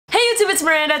YouTube, it's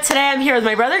Miranda. Today I'm here with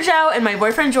my brother Joe and my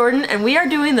boyfriend Jordan, and we are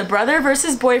doing the brother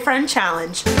versus boyfriend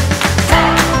challenge.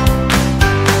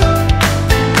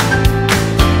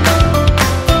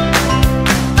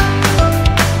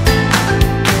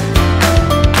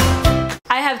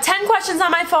 I have 10 questions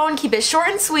on my phone. Keep it short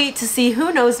and sweet to see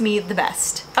who knows me the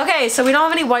best. Okay, so we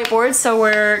don't have any whiteboards, so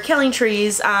we're killing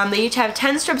trees. They each have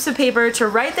 10 strips of paper to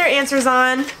write their answers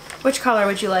on. Which color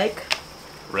would you like?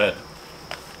 Red.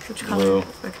 Which color? Blue.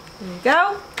 Okay, there you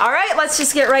go. Alright, let's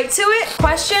just get right to it.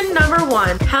 Question number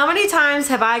 1. How many times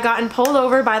have I gotten pulled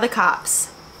over by the cops?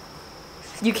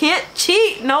 You can't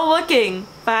cheat. No looking.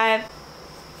 5,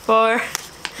 4,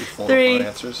 3,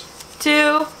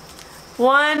 2,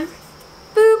 1.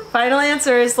 Boop. Final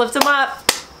answers. Lift them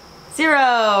up.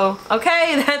 0.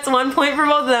 Okay, that's 1 point for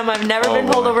both of them. I've never been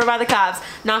pulled over by the cops.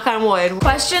 Knock on wood.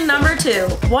 Question number 2.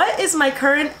 What is my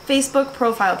current Facebook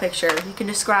profile picture? You can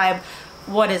describe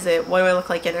what is it? What do I look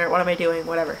like in it? What am I doing?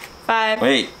 Whatever. 5.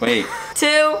 Wait.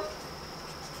 2.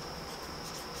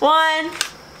 1.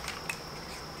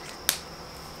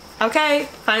 Okay,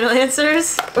 final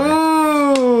answers.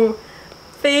 Ooh.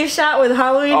 Face shot with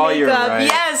Halloween makeup. You're right.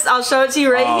 Yes, I'll show it to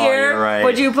you right here. You're right.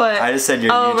 What'd you put? I just said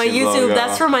your YouTube my YouTube. logo.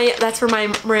 That's for my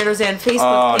Miranda Rosanne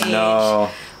Facebook page. No.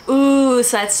 Ooh,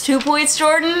 so that's 2 points,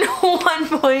 Jordan.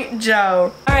 1 point,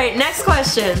 Joe. All right, next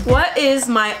question. What is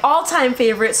my all-time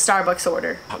favorite Starbucks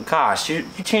order? Oh, gosh, you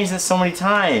changed this so many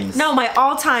times. No, my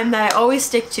all-time that I always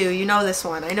stick to. You know this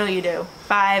one. I know you do.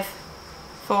 5,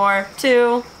 4,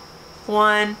 2,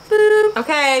 1. Boop.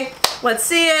 Okay, let's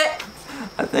see it.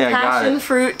 I think I got it. Passion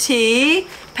fruit tea.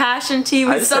 Passion tea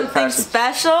with something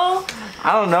special.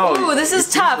 I don't know. Ooh, this is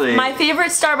tough. My favorite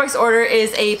Starbucks order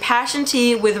is a passion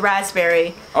tea with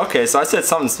raspberry. Okay, so I said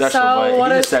something special, So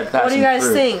but he just said passion fruit. what do you guys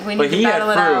think? We need to battle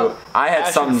it out. I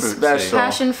had something special.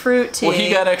 Passion fruit tea. Well, he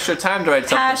got extra time to write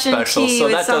something Passion special, tea so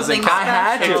with that doesn't something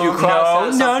count. special. If you cross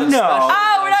out something special.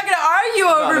 Oh, we're not gonna argue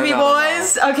over me,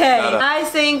 boys. Okay, I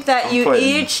think that you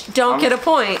each don't get a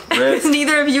point.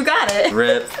 Neither of you got it.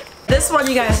 Rip. This one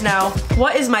you guys know.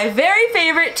 What is my very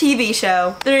favorite TV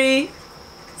show? 3,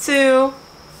 2,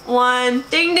 1.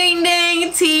 Ding, ding,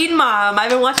 ding. Teen Mom. I've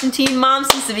been watching Teen Mom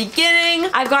since the beginning.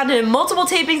 I've gone to multiple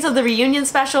tapings of the reunion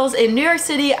specials in New York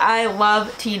City. I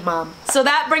love Teen Mom. So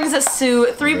that brings us to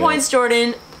 3 points,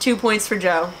 Jordan, 2 points for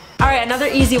Joe. All right, another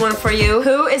easy one for you.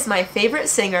 Who is my favorite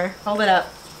singer? Hold it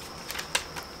up.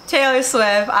 Taylor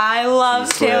Swift. I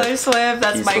love Taylor Swift.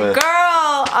 That's my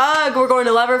girl. Ugh, we're going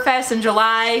to Loverfest in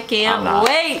July. Can't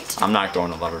wait. I'm not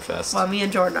going to Loverfest. Well, me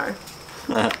and Jordan are.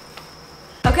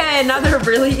 Okay, another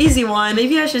really easy one.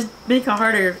 Maybe I should make it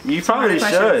harder. You probably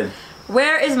should.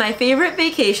 Where is my favorite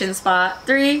vacation spot?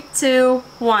 3, 2,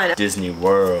 1. Disney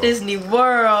World. Disney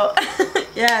World.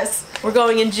 Yes. We're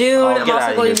going in June. I'm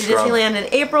also going to Disneyland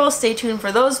in April. Stay tuned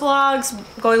for those vlogs. I'm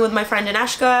going with my friend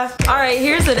Aneshka. Alright,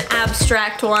 here's an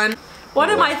abstract one. What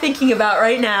am I thinking about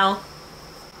right now?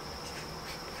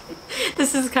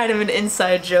 This is kind of an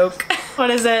inside joke. What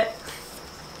is it?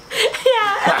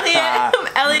 Yeah,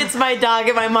 Elliot. Elliot's my dog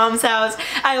at my mom's house.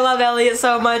 I love Elliot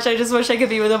so much. I just wish I could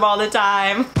be with him all the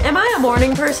time. Am I a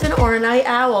morning person or a night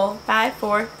owl? 5,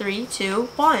 4, 3, 2,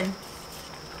 1.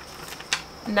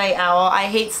 Night owl. I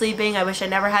hate sleeping. I wish I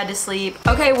never had to sleep.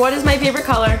 Okay, what is my favorite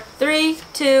color? 3,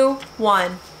 2,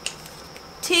 1.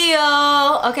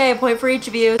 Teal. Okay, a point for each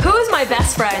of you. Who is my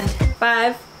best friend?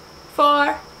 5,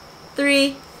 4,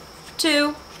 3,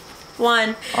 2,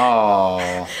 1.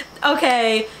 Oh.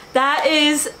 Okay, that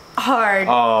is hard.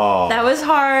 Oh. That was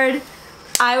hard.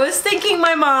 I was thinking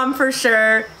my mom for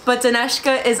sure, but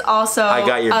Daneshka is also a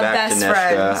best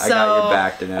friend. So, I got your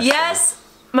back, Daneshka. Yes,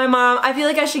 my mom. I feel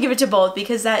like I should give it to both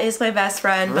because that is my best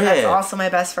friend, but that's also my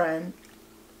best friend.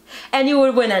 And you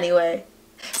would win anyway.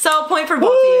 So, a point for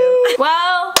both of you.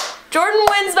 Well, Jordan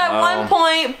wins by 1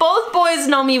 point. Both boys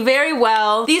know me very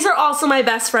well. These are also my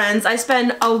best friends. I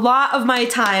spend a lot of my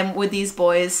time with these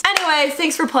boys. Anyway,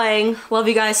 thanks for playing. Love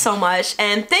you guys so much.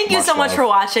 And thank you so much for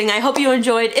watching. I hope you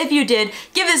enjoyed. If you did,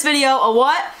 give this video a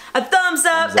what? A thumbs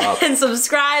up and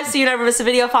subscribe so you never miss a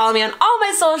video. Follow me on all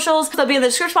my socials. They'll be in the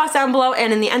description box down below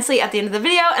and in the end slate at the end of the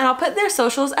video, and I'll put their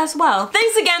socials as well.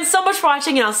 Thanks again so much for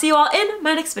watching, and I'll see you all in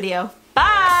my next video.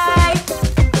 Bye!